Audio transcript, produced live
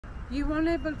You weren't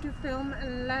able to film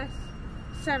unless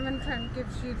Severn Trent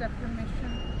gives you the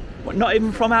permission. What, not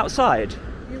even from outside?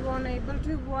 You weren't able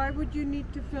to. Why would you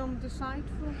need to film the site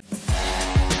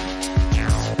for?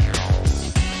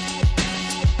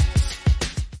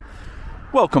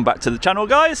 Welcome back to the channel,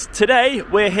 guys. Today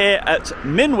we're here at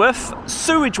Minworth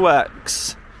Sewage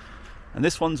Works, and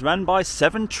this one's run by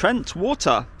Severn Trent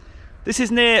Water. This is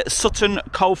near Sutton,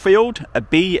 Coldfield, a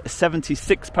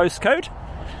B76 postcode,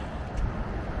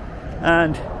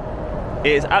 and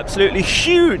it is absolutely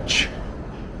huge.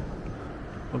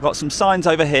 We've got some signs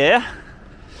over here.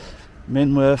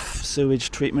 Minworth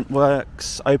Sewage Treatment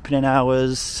Works, opening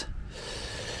hours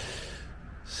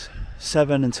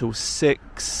 7 until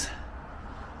 6.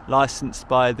 Licensed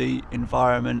by the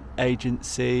Environment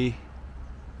Agency,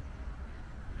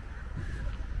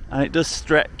 and it does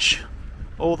stretch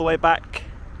all the way back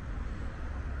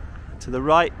to the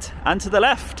right and to the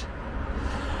left.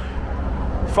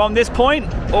 From this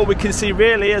point, all we can see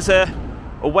really is a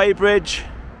weighbridge,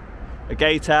 a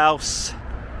gatehouse,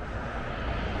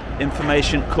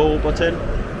 information call button.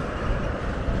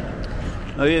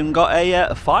 We've even got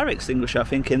a fire extinguisher, I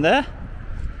think, in there,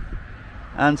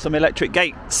 and some electric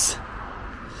gates.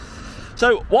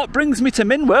 So what brings me to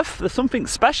Minworth? There's something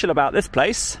special about this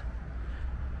place.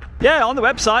 Yeah, on the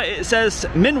website it says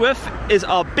Minworth is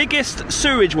our biggest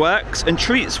sewage works and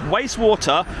treats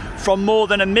wastewater from more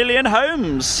than 1 million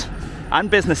homes and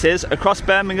businesses across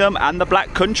Birmingham and the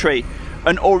Black Country,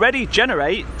 and already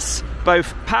generates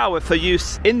both power for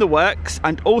use in the works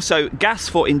and also gas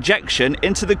for injection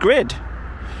into the grid.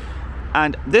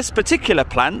 And this particular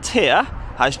plant here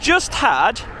has just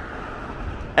had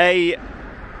a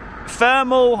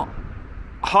thermal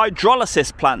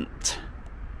hydrolysis plant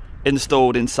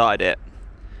installed inside it.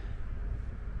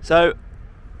 So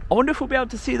I wonder if we'll be able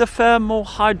to see the thermal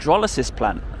hydrolysis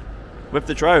plant with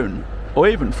the drone, or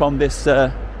even from this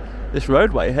this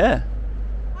roadway here.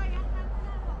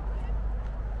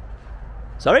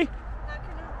 Sorry?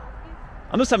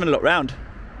 I'm just having a look round.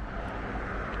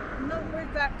 Not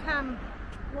with that cam.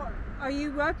 What, are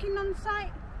you working on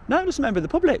site? No, just a member of the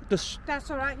public. Just...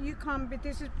 That's all right. You can't be.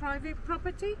 This is private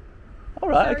property. All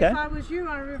right. So Okay. if I was you,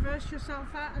 I'd reverse yourself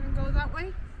out and go that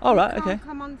way. All right. You Okay. can't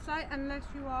come on site unless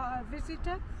you are a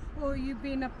visitor or you've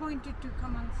been appointed to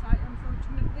come on site.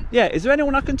 Unfortunately. Yeah. Is there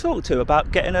anyone I can talk to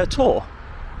about getting a tour?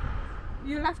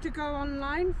 You'll have to go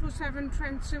online for Severn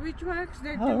Trent Sewage Works.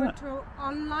 They do a tour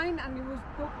online, and it was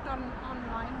booked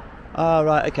online. Oh,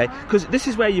 right, okay. Because this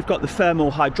is where you've got the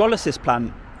thermal hydrolysis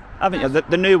plant, haven't you?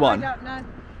 The new one. I don't know.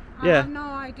 I Yeah. have no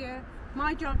idea.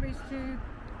 My job is to...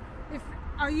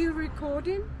 Are you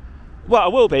recording? Well, I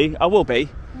will be.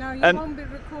 No, you won't be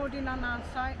recording on our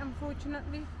site,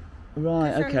 unfortunately.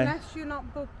 Right, okay. Unless you're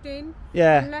not booked in,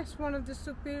 Yeah. unless one of the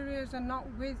superiors are not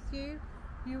with you,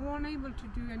 you weren't able to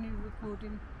do any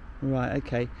recording. Right,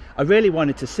 okay. I really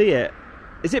wanted to see it.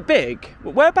 Is it big?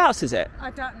 Whereabouts is it? I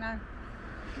don't know.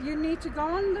 You need to go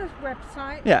on the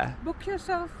website, Yeah. book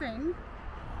yourself in,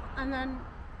 and then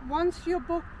once you're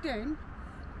booked in,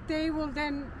 they will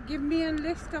then give me a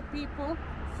list of people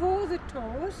for the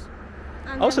tours.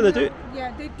 And Oh, so they do?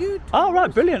 Yeah, they do tours. Oh,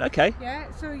 right, brilliant, okay. Yeah,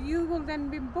 so you will then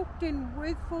be booked in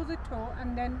for the tour,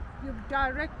 and then you're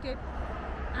directed,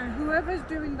 and whoever's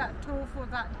doing that tour for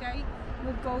that day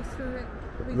will go through it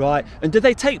with Right, you. and do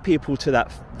they take people to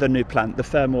the new plant, the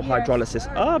thermal hydrolysis? Yes,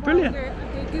 Oh, brilliant.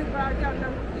 They do, but I don't know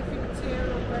if it's here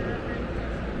or wherever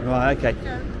it is. Right, okay.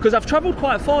 Yeah. Because I've travelled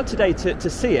quite far today to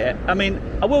see it. I mean,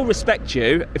 I will respect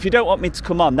you. If you don't want me to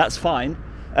come on, that's fine.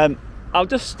 I'll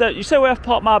just, you say where I've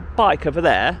parked my bike over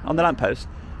there on the lamppost?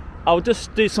 I'll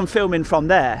just do some filming from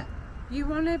there. You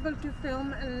weren't able to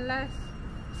film unless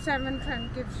Severn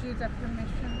Trent gives you the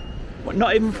permission. What,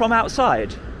 not even from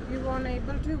outside? You weren't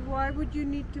able to. Why would you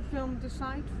need to film the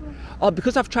site for? Oh,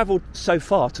 because I've travelled so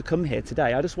far to come here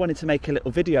today, I just wanted to make a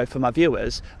little video for my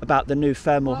viewers about the new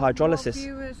thermal hydrolysis. What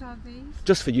viewers are these?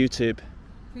 Just for YouTube.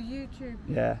 For YouTube.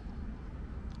 Yeah.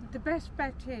 The best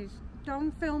bet is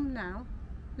don't film now.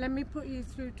 Let me put you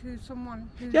through to someone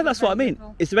who's Yeah, that's what I mean.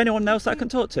 available. Is there anyone else I can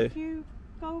talk to? If you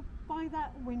go by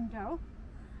that window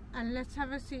and let's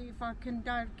have a see if I can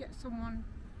get someone,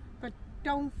 but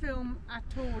don't film at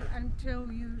all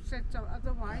until you said so,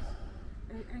 otherwise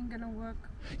it ain't gonna work.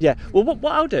 Yeah, well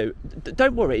what I'll do,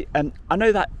 don't worry, I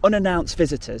know that unannounced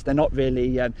visitors, they're not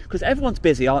really, because everyone's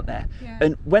busy, aren't they? Yeah.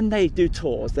 And when they do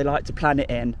tours, they like to plan it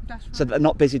in. That's right. So they're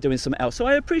not busy doing something else. So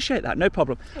I appreciate that, no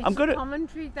problem. It's I'm gonna...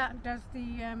 commentary that does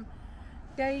the,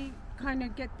 they kind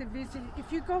of get the visit.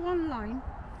 If you go online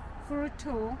for a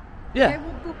tour, Yeah. they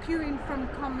will book you in from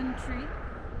commentary.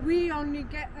 We only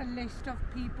get a list of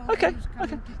people. Okay, who's coming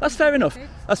to that's do fair enough.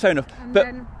 visits. That's fair enough. And But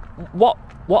then what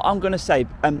I'm going to say,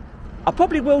 I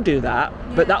probably will do that,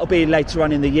 but that'll be later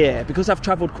on in the year. Because I've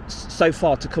travelled so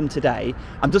far to come today,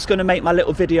 I'm just going to make my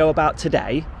little video about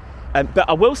today. But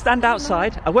I will stand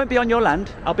outside. I won't be on your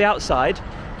land. I'll be outside.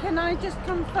 Can I just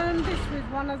confirm this with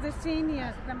one of the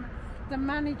seniors, the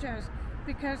managers?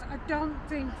 Because I don't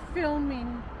think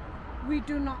filming, we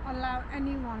do not allow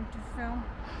anyone to film.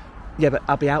 Yeah, but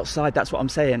I'll be outside. That's what I'm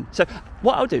saying. So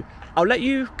what I'll do, I'll let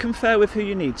you confer with who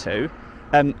you need to.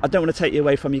 I don't want to take you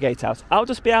away from your gatehouse. I'll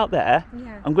just be out there.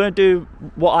 Yeah. I'm going to do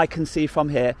what I can see from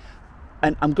here.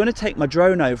 And I'm going to take my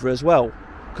drone over as well.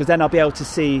 Because then I'll be able to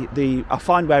see I'll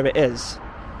find where it is.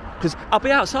 Because I'll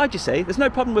be outside, you see. There's no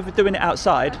problem with doing it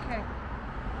outside. Okay.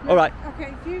 All right.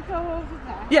 Okay, if you go over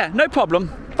there. Yeah, no problem.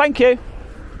 Okay. Thank you.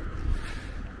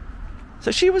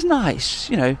 So she was nice,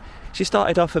 you know. She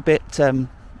started off a bit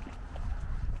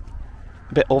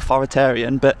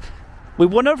authoritarian, but we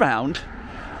won her round.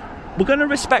 We're going to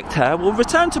respect her. We'll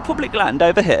return to public land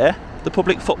over here, the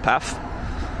public footpath,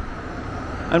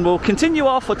 and we'll continue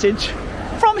our footage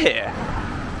from here.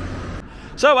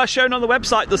 So, as shown on the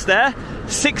website just there,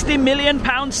 £60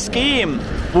 million scheme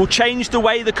will change the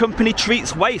way the company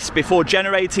treats waste before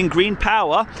generating green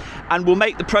power and will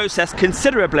make the process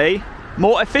considerably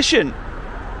more efficient,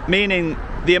 meaning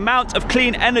the amount of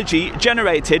clean energy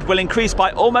generated will increase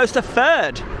by almost a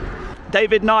third.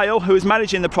 David Niall, who is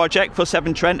managing the project for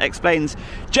Severn Trent, explains,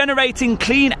 generating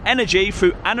clean energy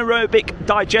through anaerobic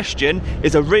digestion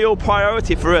is a real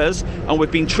priority for us, and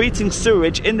we've been treating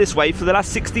sewage in this way for the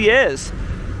last 60 years.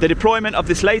 The deployment of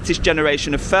this latest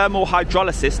generation of thermal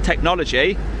hydrolysis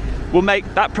technology will make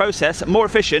that process more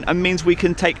efficient and means we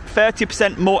can take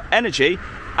 30% more energy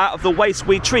out of the waste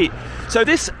we treat. So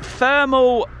this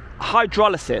thermal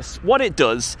hydrolysis, what it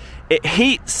does, it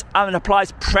heats and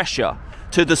applies pressure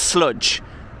to the sludge,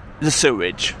 the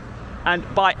sewage, and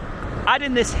by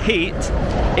adding this heat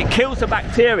it kills the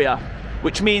bacteria,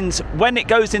 which means when it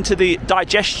goes into the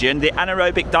digestion, the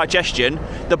anaerobic digestion,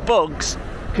 the bugs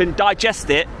can digest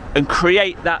it and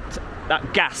create that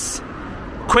gas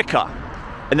quicker,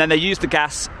 and then they use the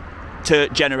gas to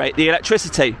generate the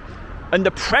electricity. And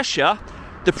the pressure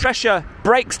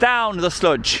breaks down the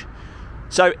sludge,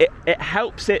 so it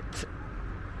helps it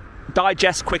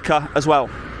digest quicker as well.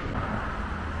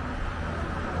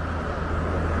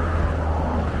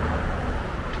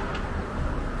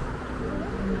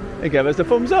 They gave us a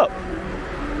thumbs up.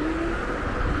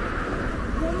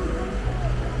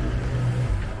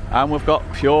 And we've got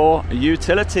pure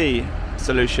utility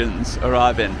solutions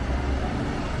arriving.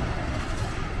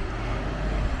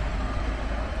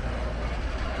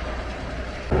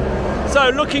 So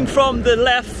looking from the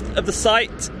left of the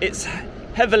site, it's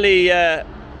heavily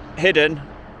hidden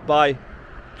by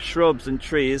shrubs and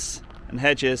trees and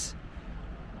hedges.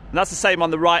 And that's the same on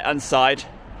the right hand side.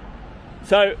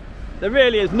 So there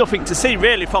really is nothing to see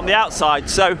really from the outside,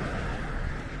 so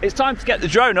it's time to get the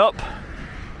drone up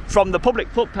from the public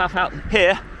footpath out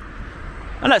here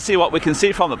and let's see what we can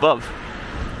see from above.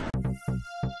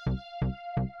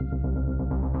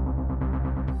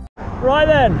 Right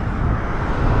then,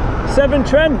 Severn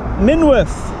Trent,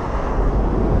 Minworth.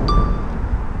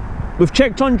 We've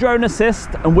checked on drone assist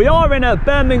and we are in a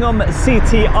Birmingham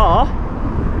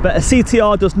CTR, but a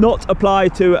CTR does not apply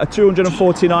to a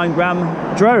 249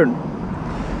 gram drone.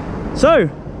 So,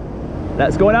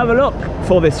 let's go and have a look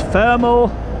for this thermal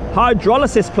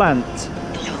hydrolysis plant,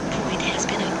 The log point has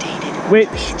been updated. which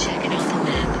Check it out the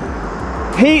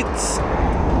map. heats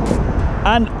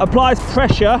and applies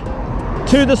pressure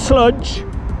to the sludge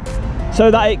so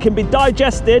that it can be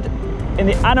digested in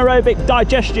the anaerobic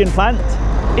digestion plant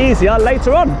easier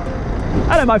later on.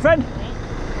 Hello, my friend.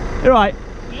 You're right.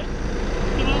 Yeah.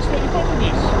 Can I ask what the problem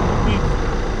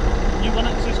is? You want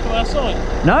access to our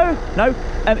site? No.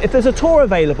 If there's a tour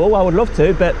available, I would love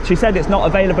to, but she said it's not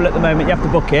available at the moment. You have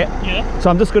to book it. Yeah. So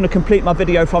I'm just going to complete my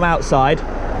video from outside.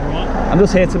 Right. I'm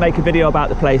just here to make a video about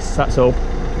the place, that's all.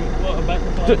 What about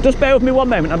the place? Just bear with me one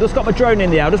moment. I've just got my drone in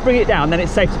the air. I'll just bring it down, then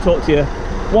it's safe to talk to you.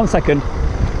 1 second.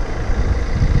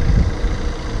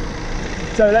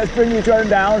 So let's bring your drone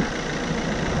down.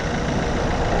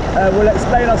 We'll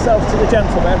explain ourselves to the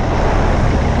gentleman.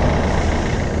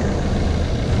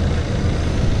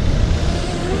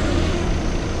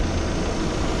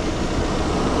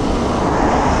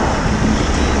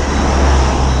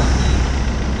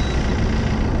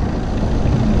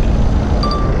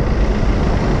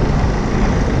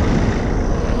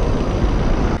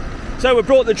 So we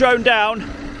brought the drone down.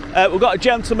 We've got a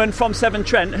gentleman from Severn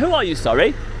Trent. Who are you,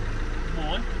 sorry?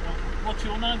 Why? What's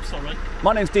your name, sorry?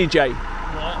 My name's DJ.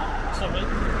 Right, sorry.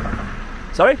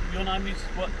 Sorry? Your name is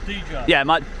what? DJ? Yeah,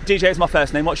 my DJ is my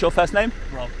first name. What's your first name?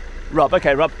 Rob. Rob,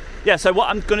 okay, Rob. Yeah, so what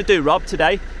I'm going to do, Rob,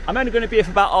 today, I'm only going to be here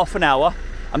for about half an hour.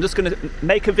 I'm just going to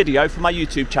make a video for my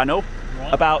YouTube channel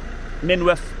about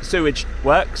Minworth sewage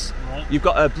works. Right. You've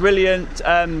got a brilliant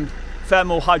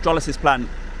thermal hydrolysis plant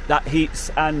that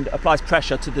heats and applies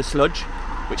pressure to the sludge,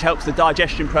 which helps the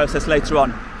digestion process later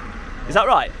on. Is that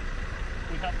right?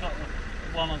 We have got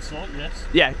one on site, yes.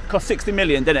 Yeah, cost 60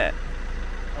 million, didn't it?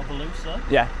 I believe so.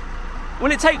 Yeah.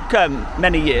 Will it take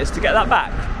many years to get that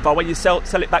back by when you sell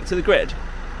it back to the grid?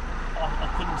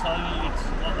 I couldn't tell you.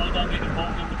 I don't get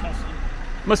involved in the costing.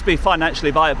 Must be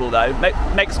financially viable though.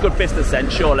 Makes good business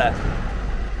sense, surely.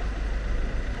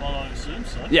 Well, I assume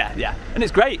so. Yeah, yeah, and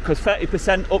it's great because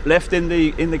 30% uplift in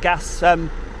the gas. In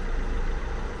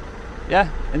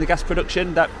the gas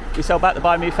production that we sell back, the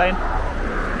biomethane.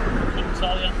 Couldn't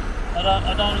tell you.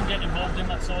 I don't get involved in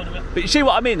that side of it. But you see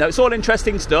what I mean though, it's all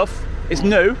interesting stuff, it's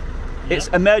new, it's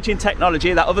emerging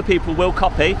technology that other people will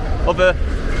copy, other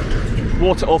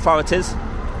water authorities.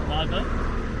 Maybe.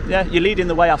 Yeah, you're leading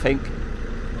the way, I think.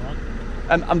 Right.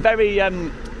 I'm very, I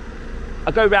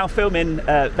go around filming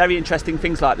very interesting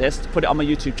things like this to put it on my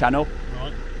YouTube channel.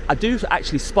 Right. I do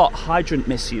actually spot hydrant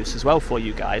misuse as well for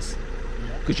you guys,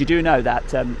 because you do know that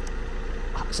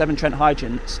Severn Trent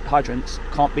hydrants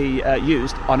can't be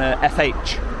used on a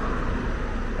FH,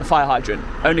 a fire hydrant.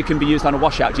 Only can be used on a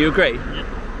washout. Do you agree? Yep.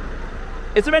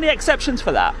 Is there any exceptions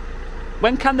for that?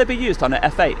 When can they be used on a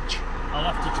FH?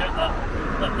 I'll have to check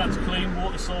that. That's clean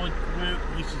water side.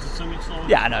 This is the sewage side.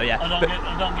 Yeah, I know. Yeah. I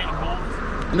don't get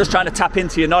involved. I'm just trying to tap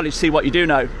into your knowledge, see what you do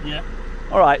know. Yeah.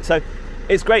 All right. So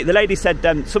it's great. The lady said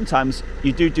sometimes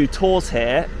you do tours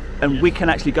here, and we can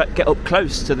actually get up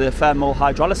close to the thermal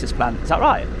hydrolysis plant. Is that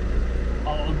right?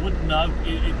 I wouldn't know.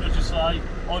 As you say,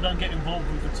 I don't get involved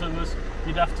with the tours.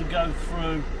 You'd have to go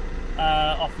through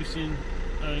office in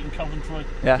Coventry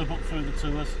to book through the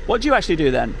tours. What do you actually do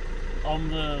then?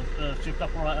 I'm the shift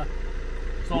operator,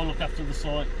 so I look after the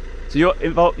site. So you're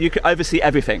involved. You can oversee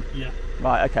everything. Yeah.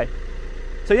 Right. Okay.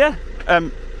 So yeah,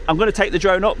 I'm going to take the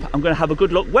drone up. I'm going to have a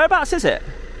good look. Whereabouts is it?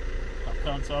 I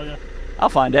can't tell you. I'll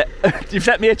find it. You've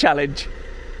set me a challenge.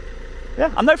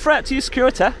 Yeah, I'm no threat to your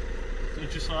security. As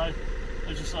you say,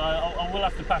 I will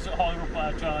have to pass it higher up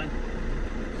our chain.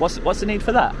 What's the need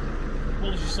for that?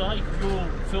 Well, as you say, if you're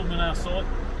filming our site,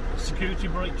 security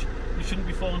breach, you shouldn't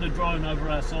be flying a drone over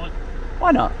our site.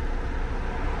 Why not?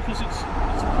 Because it's a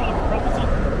private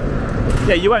property.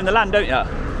 Yeah, you own the land, don't you?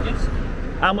 Yes.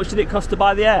 How much did it cost to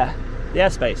buy the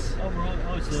airspace? Oh right,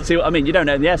 I see. See what I mean? You don't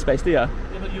own the airspace, do you? Yeah,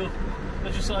 but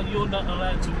as you say, you're not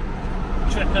allowed to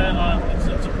check out.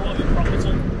 It's a private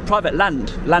property. Private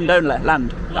land only,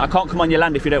 land. I can't come on your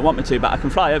land if you don't want me to, but I can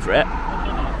fly over it.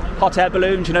 Hot air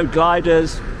balloons,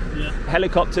 gliders,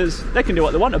 helicopters. They can do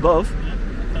what they want above.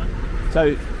 Yeah. Okay. So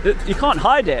you can't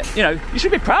hide it. You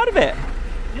should be proud of it.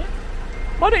 Yeah.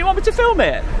 Why don't you want me to film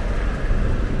it?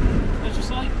 As you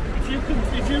say, if you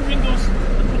ring us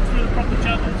and put through the proper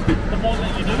channels, then why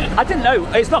don't you do it? I didn't know.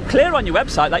 It's not clear on your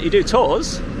website that you do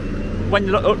tours when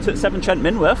you look up to Severn Trent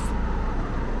Minworth.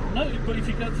 No, but if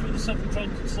you go through the Severn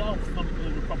Trent itself, then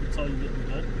it will probably tell you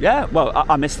that we do. Yeah, well,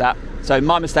 I missed that. So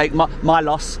my mistake, my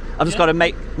loss. I've just got to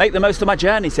make the most of my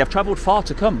journey. See, I've travelled far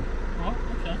to come. Right,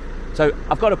 okay. So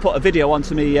I've got to put a video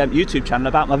onto my YouTube channel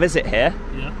about my visit here.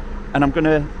 Yeah. And I'm going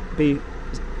to be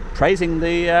praising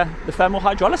the thermal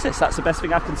hydrolysis. That's the best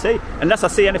thing I can see. Unless I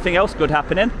see anything else good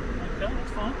happening. Okay,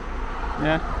 that's fine.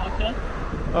 Yeah. Okay.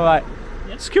 All right.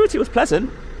 Yeah. Security was pleasant.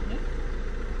 Yeah.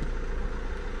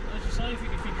 As you say, if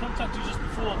you contacted just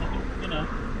before, then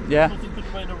Yeah. nothing could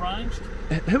have been arranged.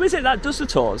 Who is it that does the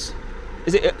tours?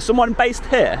 Is it someone based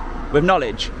here with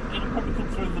knowledge? It'll probably come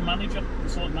through the manager, the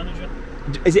site manager.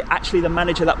 Is it actually the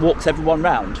manager that walks everyone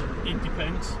round? It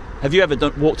depends. Have you ever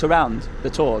walked around the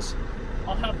tours?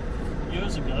 I have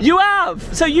years ago. You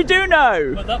have! So you do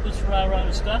know! But that was for our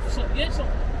own staff. So yes,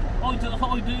 I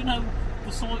do know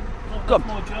the site. That's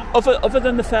my job. Other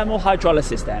than the thermal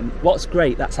hydrolysis then, what's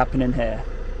great that's happening here?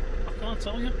 I can't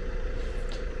tell you.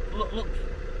 Look,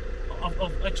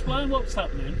 I've explained what's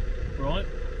happening, right?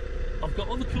 I've got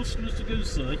other customers to go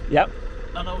see. Yep.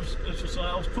 And I was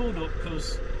called up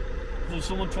because there was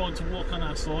someone trying to walk on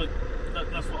our site.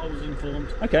 That's what I was informed.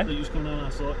 Okay. That you was coming on our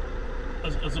site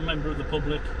as a member of the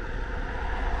public.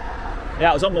 Yeah,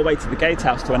 I was on my way to the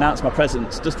gatehouse to announce my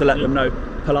presence, just to let them know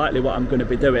politely what I'm going to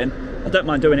be doing. I don't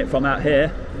mind doing it from out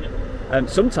here. Yeah.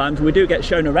 Sometimes we do get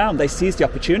shown around. They seize the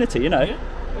opportunity, Yeah.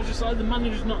 As you say, the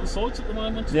manager's not on site at the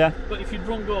moment. Yeah. But if you'd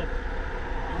rung up,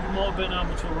 we might have been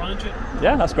able to arrange it.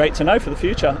 Yeah, that's great to know for the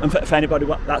future. And for anybody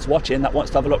that's watching that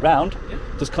wants to have a look round,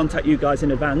 just contact you guys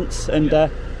in advance and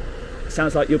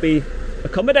sounds like you'll be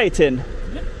accommodating.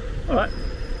 Yep. All right.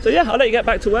 So yeah, I'll let you get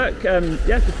back to work. Yeah,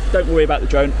 just don't worry about the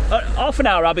drone. Half an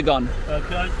hour, I'll be gone.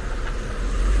 Okay.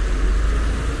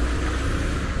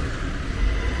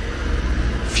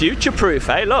 Future-proof,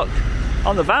 eh? Look,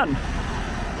 on the van.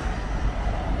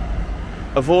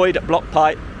 Avoid block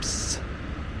pipes.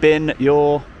 Bin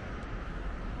your...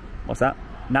 what's that?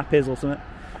 Nappies or something?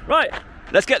 Right,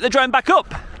 let's get the drone back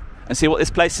up and see what this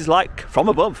place is like from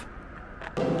above.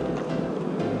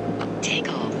 Take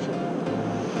off.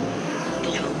 The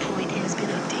low point has been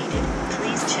updated.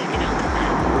 Please check it on the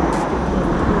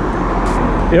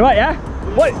map. You right, yeah?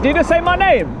 What, did you just say my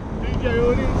name?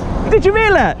 djaudits. Did you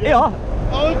really? Yeah.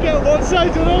 I'll get one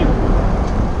side, don't I?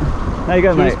 There you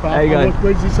go, mate. There you go.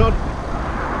 When's this on?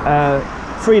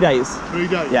 3 days. 3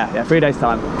 days? Yeah, 3 days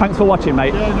time. Thanks for watching,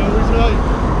 mate. Yeah, no, it's right.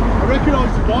 I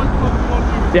recognise the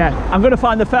bike. Yeah, I'm going to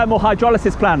find the thermal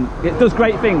hydrolysis plant. It does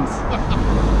great things.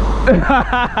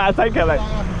 Thank you, mate.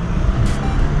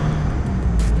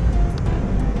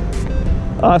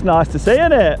 Oh, that's nice to see,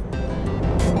 isn't it?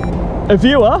 A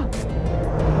viewer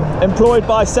employed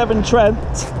by Severn Trent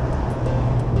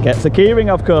gets a keyring,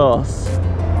 of course.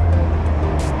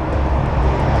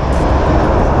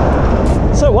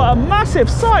 So what a massive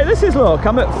site this is, look.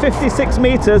 I'm at 56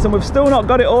 metres and we've still not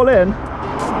got it all in.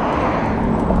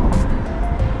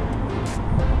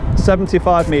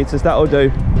 75 metres, that'll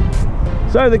do.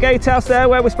 So the gatehouse there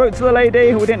where we spoke to the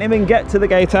lady, we didn't even get to the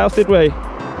gatehouse, did we?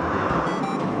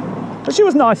 But she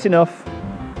was nice enough.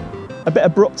 A bit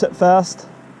abrupt at first,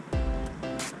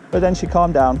 but then she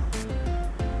calmed down.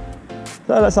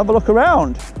 So let's have a look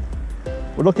around.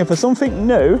 We're looking for something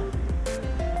new,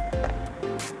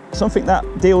 something that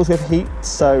deals with heat,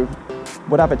 so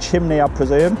would have a chimney, I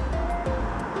presume,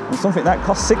 and something that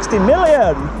costs 60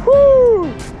 million. Woo!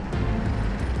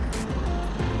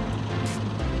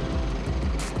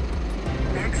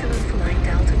 Maximum flight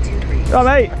altitude reached. Oh,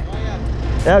 mate.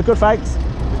 Yeah, good, thanks. Good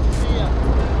to see you.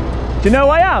 Do you know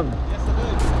who I am? Yes,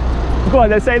 I do. Go on,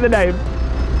 then say the name.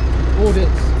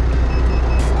 Audits.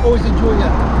 Always enjoy you.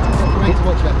 Great to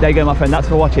watch you. There you go, my friend. That's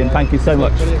for watching. Thank you so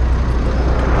much.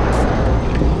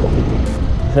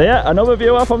 So yeah, another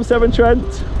viewer from Severn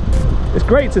Trent. It's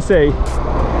great to see.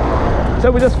 So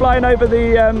we're just flying over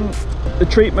the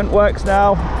treatment works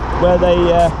now, where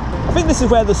they, I think this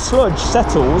is where the sludge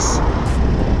settles.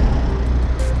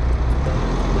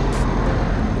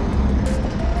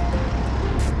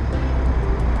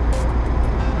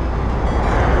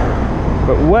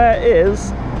 But where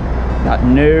is that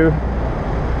new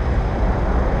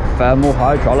thermal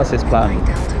hydrolysis plant?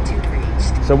 Altitude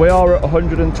reached. So we are at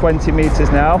 120 metres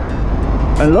now,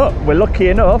 and look, we're lucky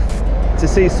enough to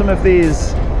see some of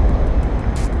these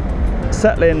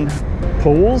settling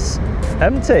pools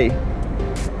empty.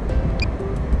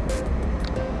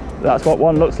 That's what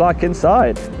one looks like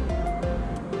inside.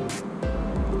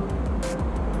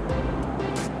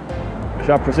 Which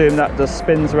I presume that just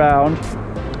spins around.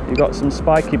 You've got some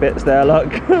spiky bits there,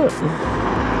 look.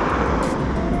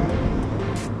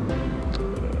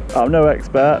 I'm no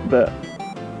expert, but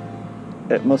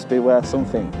it must be where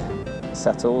something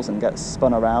settles and gets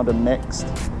spun around and mixed.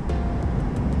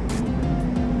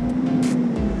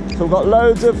 So we've got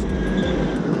loads of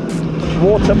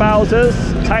water bowsers,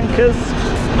 tankers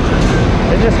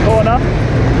in this corner.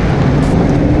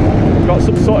 We've got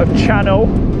some sort of channel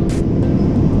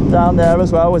down there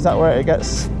as well. Is that where it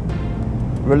gets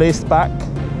released back?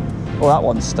 Oh, that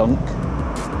one stunk.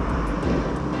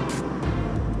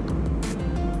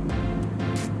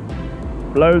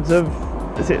 Loads of,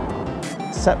 is it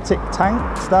septic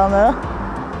tanks down there?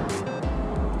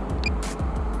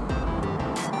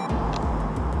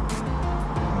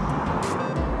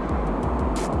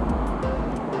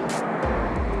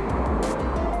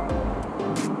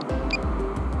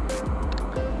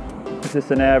 Is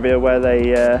this an area where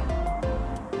they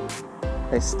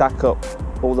stack up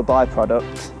all the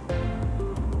byproducts,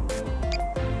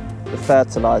 the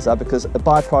fertiliser, because a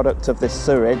byproduct of this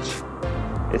sewage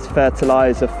is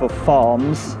fertiliser for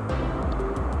farms.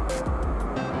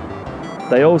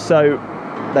 They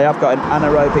have got an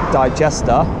anaerobic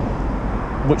digester,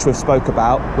 which we've spoke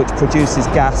about, which produces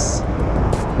gas,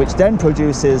 which then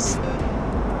produces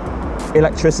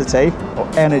electricity or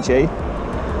energy,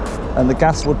 and the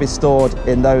gas would be stored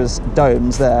in those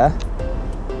domes there.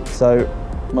 So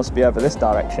it must be over this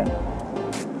direction.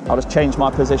 I'll just change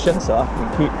my position so I can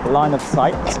keep line of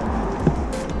sight.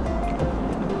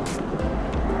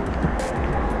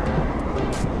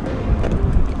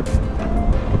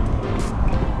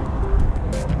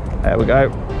 There we go.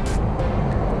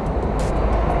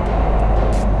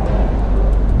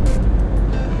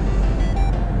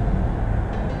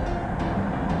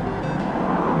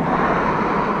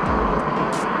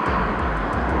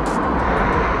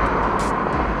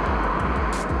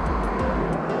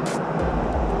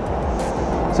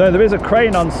 So there is a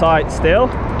crane on site still.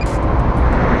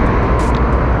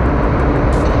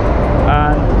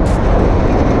 And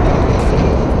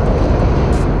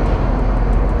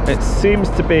it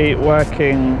seems to be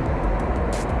working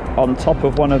on top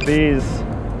of one of these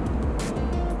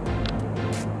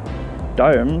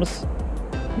domes.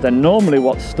 They're normally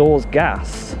what stores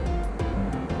gas,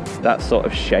 that sort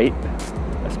of shape,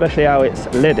 especially how it's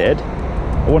lidded.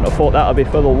 I wouldn't have thought that would be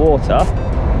full of water.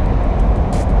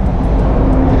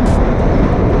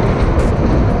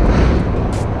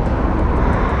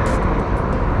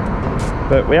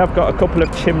 But we have got a couple of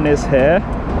chimneys here,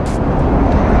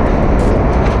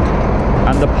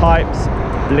 and the pipes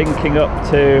linking up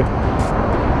to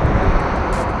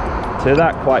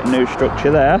that quite new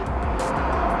structure there.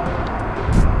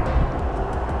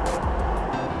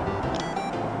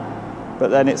 But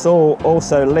then it's all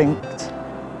also linked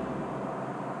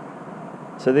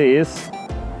to these.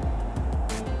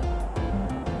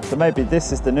 So maybe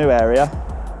this is the new area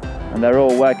and they're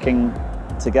all working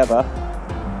together.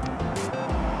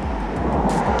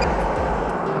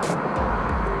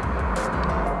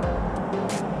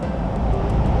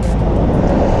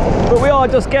 But we are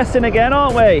just guessing again,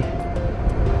 aren't we?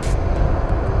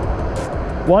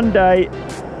 One day,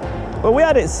 well, we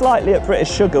had it slightly at British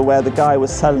Sugar where the guy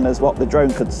was telling us what the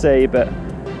drone could see, but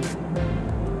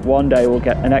one day we'll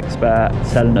get an expert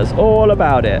telling us all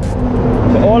about it.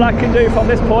 But all I can do from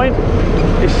this point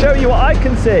is show you what I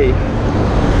can see.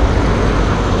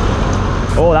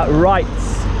 Oh, that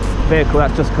Wright's vehicle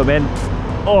that's just come in.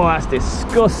 Oh, that's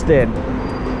disgusting.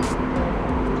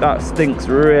 That stinks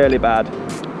really bad.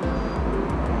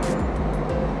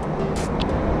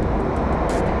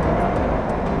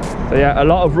 So yeah, a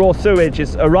lot of raw sewage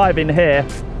is arriving here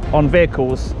on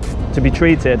vehicles to be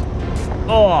treated.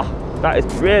 Oh, that is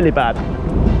really bad.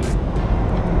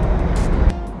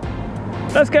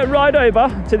 Let's get right over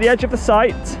to the edge of the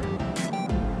site.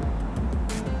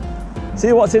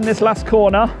 See what's in this last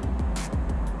corner.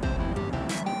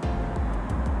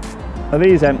 Are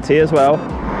these empty as well?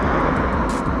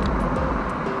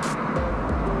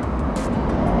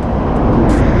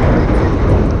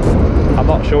 I'm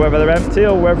not sure whether they're empty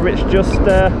or whether it's just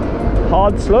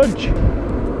hard sludge.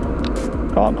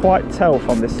 Can't quite tell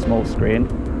from this small screen.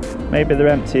 Maybe they're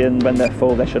empty and when they're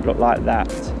full they should look like that.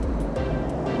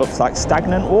 Looks like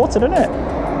stagnant water, doesn't it?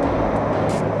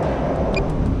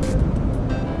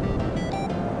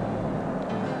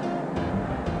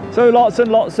 So lots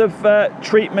and lots of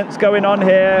treatments going on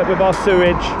here with our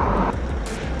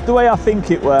sewage. The way I think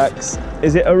it works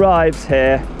is it arrives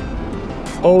here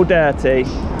all dirty.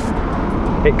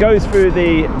 It goes through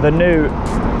the new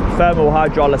thermal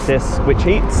hydrolysis, which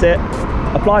heats it,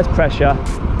 applies pressure,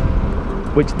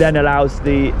 which then allows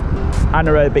the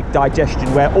anaerobic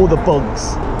digestion where all the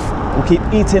bugs will keep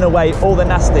eating away all the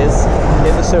nasties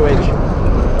in the sewage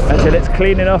until it's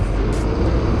clean enough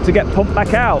to get pumped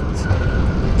back out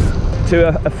to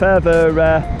a further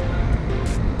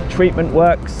treatment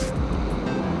works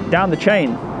down the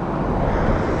chain.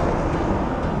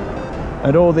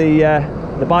 And all the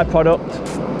byproduct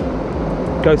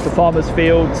goes to farmers'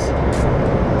 fields,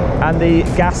 and the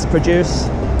gas produced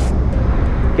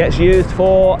gets used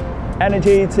for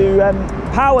energy to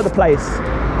power the place,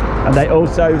 and they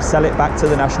also sell it back to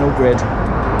the national grid.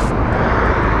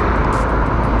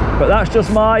 But that's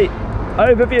just my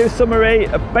overview summary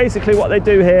of basically what they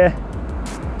do here,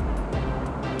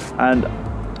 and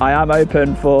I am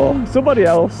open for somebody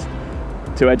else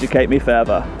to educate me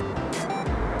further.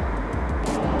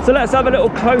 So let's have a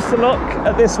little closer look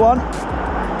at this one,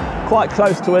 quite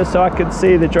close to us so I can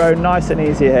see the drone nice and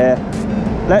easy here.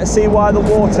 Let's see why the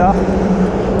water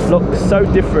looks so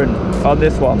different on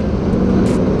this one.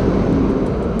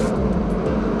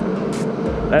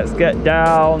 Let's get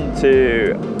down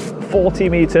to 40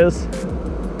 meters.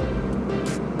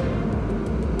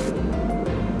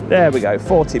 There we go,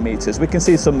 40 meters. We can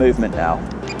see some movement now.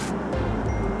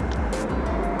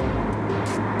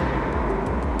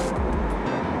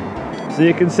 So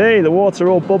you can see the water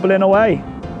all bubbling away.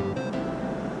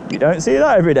 You don't see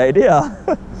that every day, do you?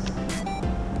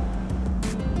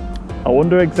 I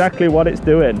wonder exactly what it's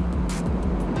doing.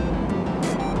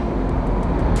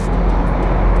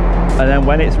 And then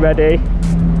when it's ready,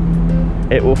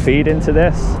 it will feed into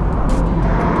this.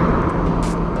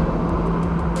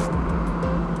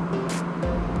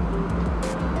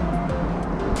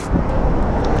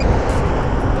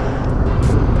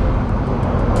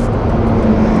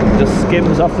 Just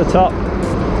skims off the top.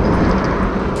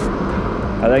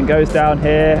 And then goes down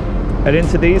here and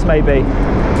into these maybe.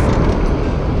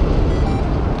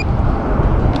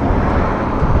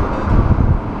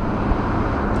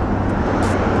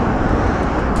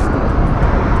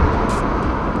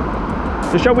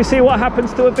 So shall we see what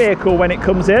happens to a vehicle when it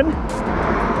comes in?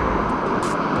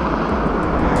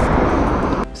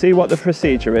 See what the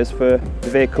procedure is for the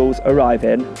vehicles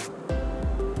arriving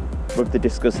with the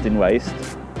disgusting waste.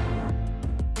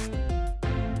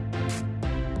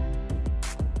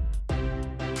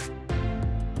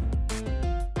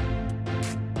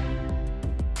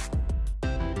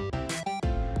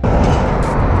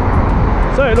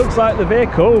 So it looks like the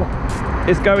vehicle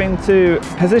is going to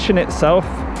position itself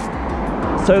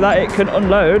so that it can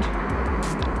unload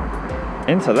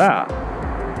into that,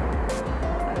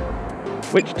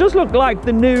 which does look like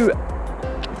the new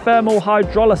thermal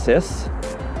hydrolysis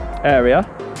area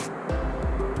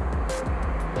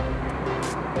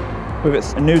with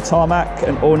its new tarmac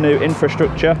and all new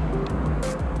infrastructure.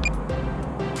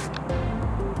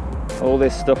 All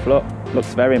this stuff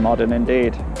looks very modern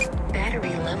indeed.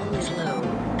 Battery level is low.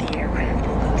 The aircraft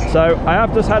will continue. So I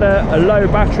have just had a low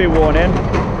battery warning,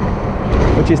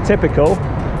 which is typical.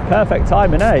 Perfect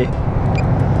timing, eh?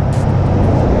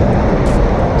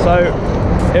 So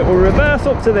it will reverse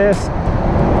up to this,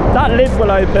 that lid will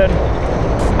open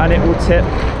and it will tip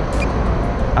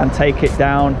and take it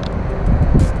down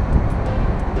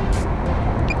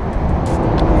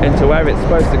into where it's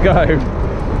supposed to go.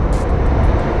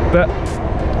 But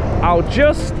I'll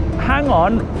just hang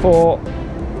on for,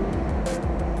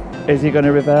 is he going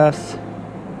to reverse?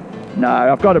 No,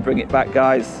 I've got to bring it back,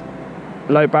 guys.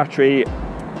 Low battery,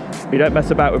 you don't mess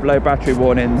about with low battery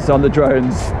warnings on the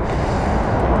drones.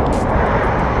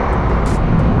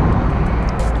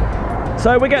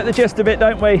 So we get the gist of it,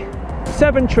 don't we?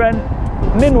 Severn Trent,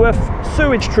 Minworth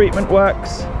sewage treatment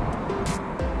works,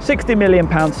 £60 million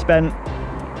spent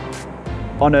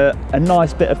on a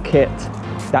nice bit of kit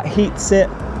that heats it,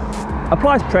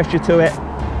 applies pressure to it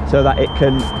so that it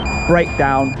can break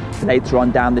down later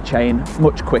on down the chain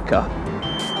much quicker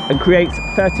and creates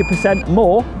 30%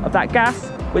 more of that gas,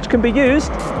 which can be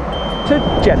used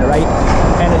to generate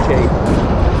energy.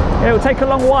 It will take a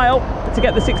long while to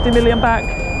get the 60 million back,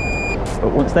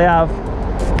 but once they have,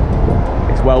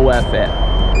 it's well worth it.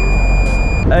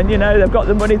 And you know, they've got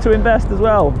the money to invest as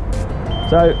well.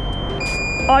 So,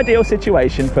 ideal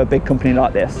situation for a big company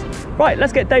like this. Right,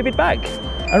 let's get David back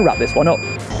and wrap this one up.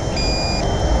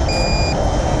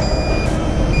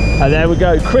 And there we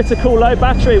go, critical low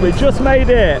battery, we just made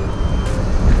it.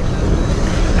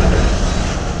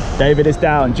 David is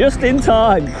down just in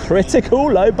time,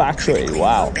 critical low battery,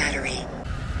 wow.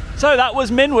 So that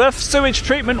was Minworth Sewage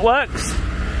Treatment Works.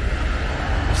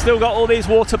 Still got all these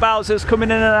water bowsers coming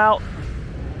in and out.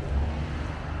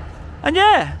 And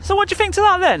yeah, so what do you think to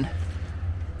that then?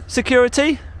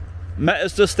 Security met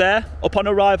us just there, up on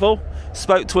arrival,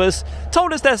 spoke to us,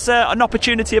 told us there's an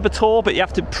opportunity of a tour, but you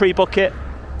have to pre-book it.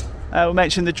 We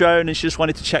mentioned the drone and she just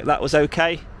wanted to check that was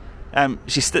okay.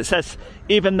 She says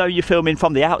even though you're filming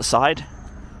from the outside,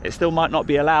 it still might not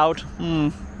be allowed.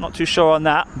 Not too sure on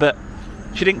that, but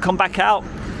she didn't come back out.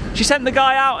 She sent the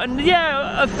guy out and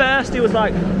yeah, at first he was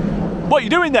like, what are you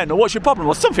doing then? Or what's your problem?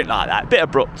 Or something like that, a bit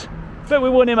abrupt. But we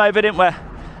won him over, didn't we?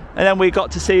 And then we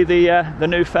got to see the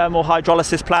new thermal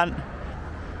hydrolysis plant.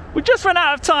 We just ran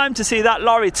out of time to see that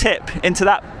lorry tip into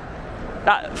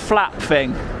that flap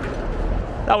thing.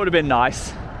 That would have been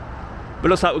nice. But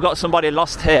looks like we've got somebody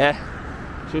lost here.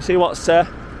 Shall we see what's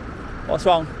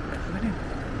wrong?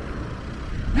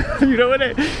 You know what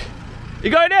it is? You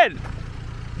going in?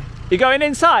 You going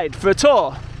inside for a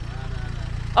tour?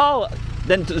 Oh,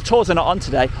 then the tours are not on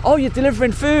today. Oh, you're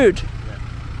delivering food.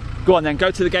 Go on then, go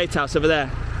to the gatehouse over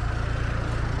there.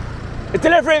 It's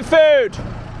delivering food.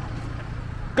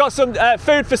 Got some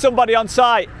food for somebody on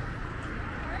site.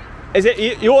 Is it,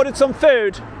 you ordered some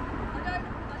food? I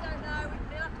don't know,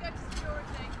 we'll have to go to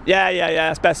security. Yeah,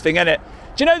 that's the best thing, isn't it?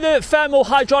 Do you know the thermal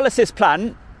hydrolysis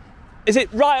plant? Is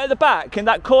it right at the back in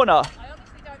that corner? I honestly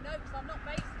don't know because I'm not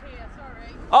based here,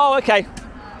 sorry. Oh, okay.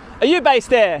 Are you based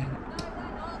here?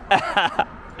 No, not.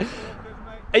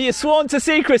 Are you sworn to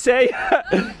secrecy? No, I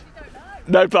actually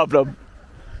don't know. No problem.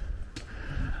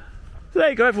 So there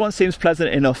you go, everyone seems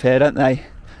pleasant enough here, don't they?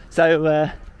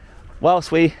 So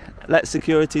whilst we let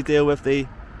security deal with the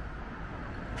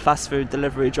fast food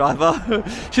delivery driver,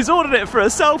 she's ordered it for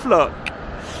herself, look.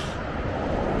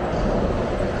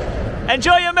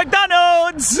 Enjoy your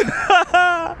McDonald's!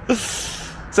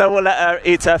 So we'll let her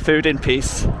eat her food in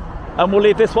peace. And we'll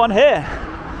leave this one here.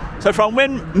 So from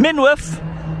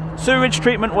Minworth Sewage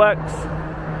Treatment Works,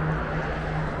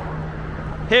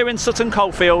 here in Sutton,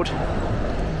 Coldfield.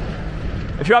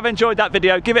 If you have enjoyed that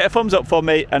video, give it a thumbs up for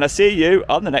me, and I'll see you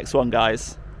on the next one,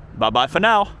 guys. Bye bye for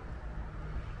now.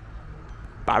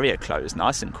 Barrier closed,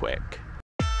 nice and quick.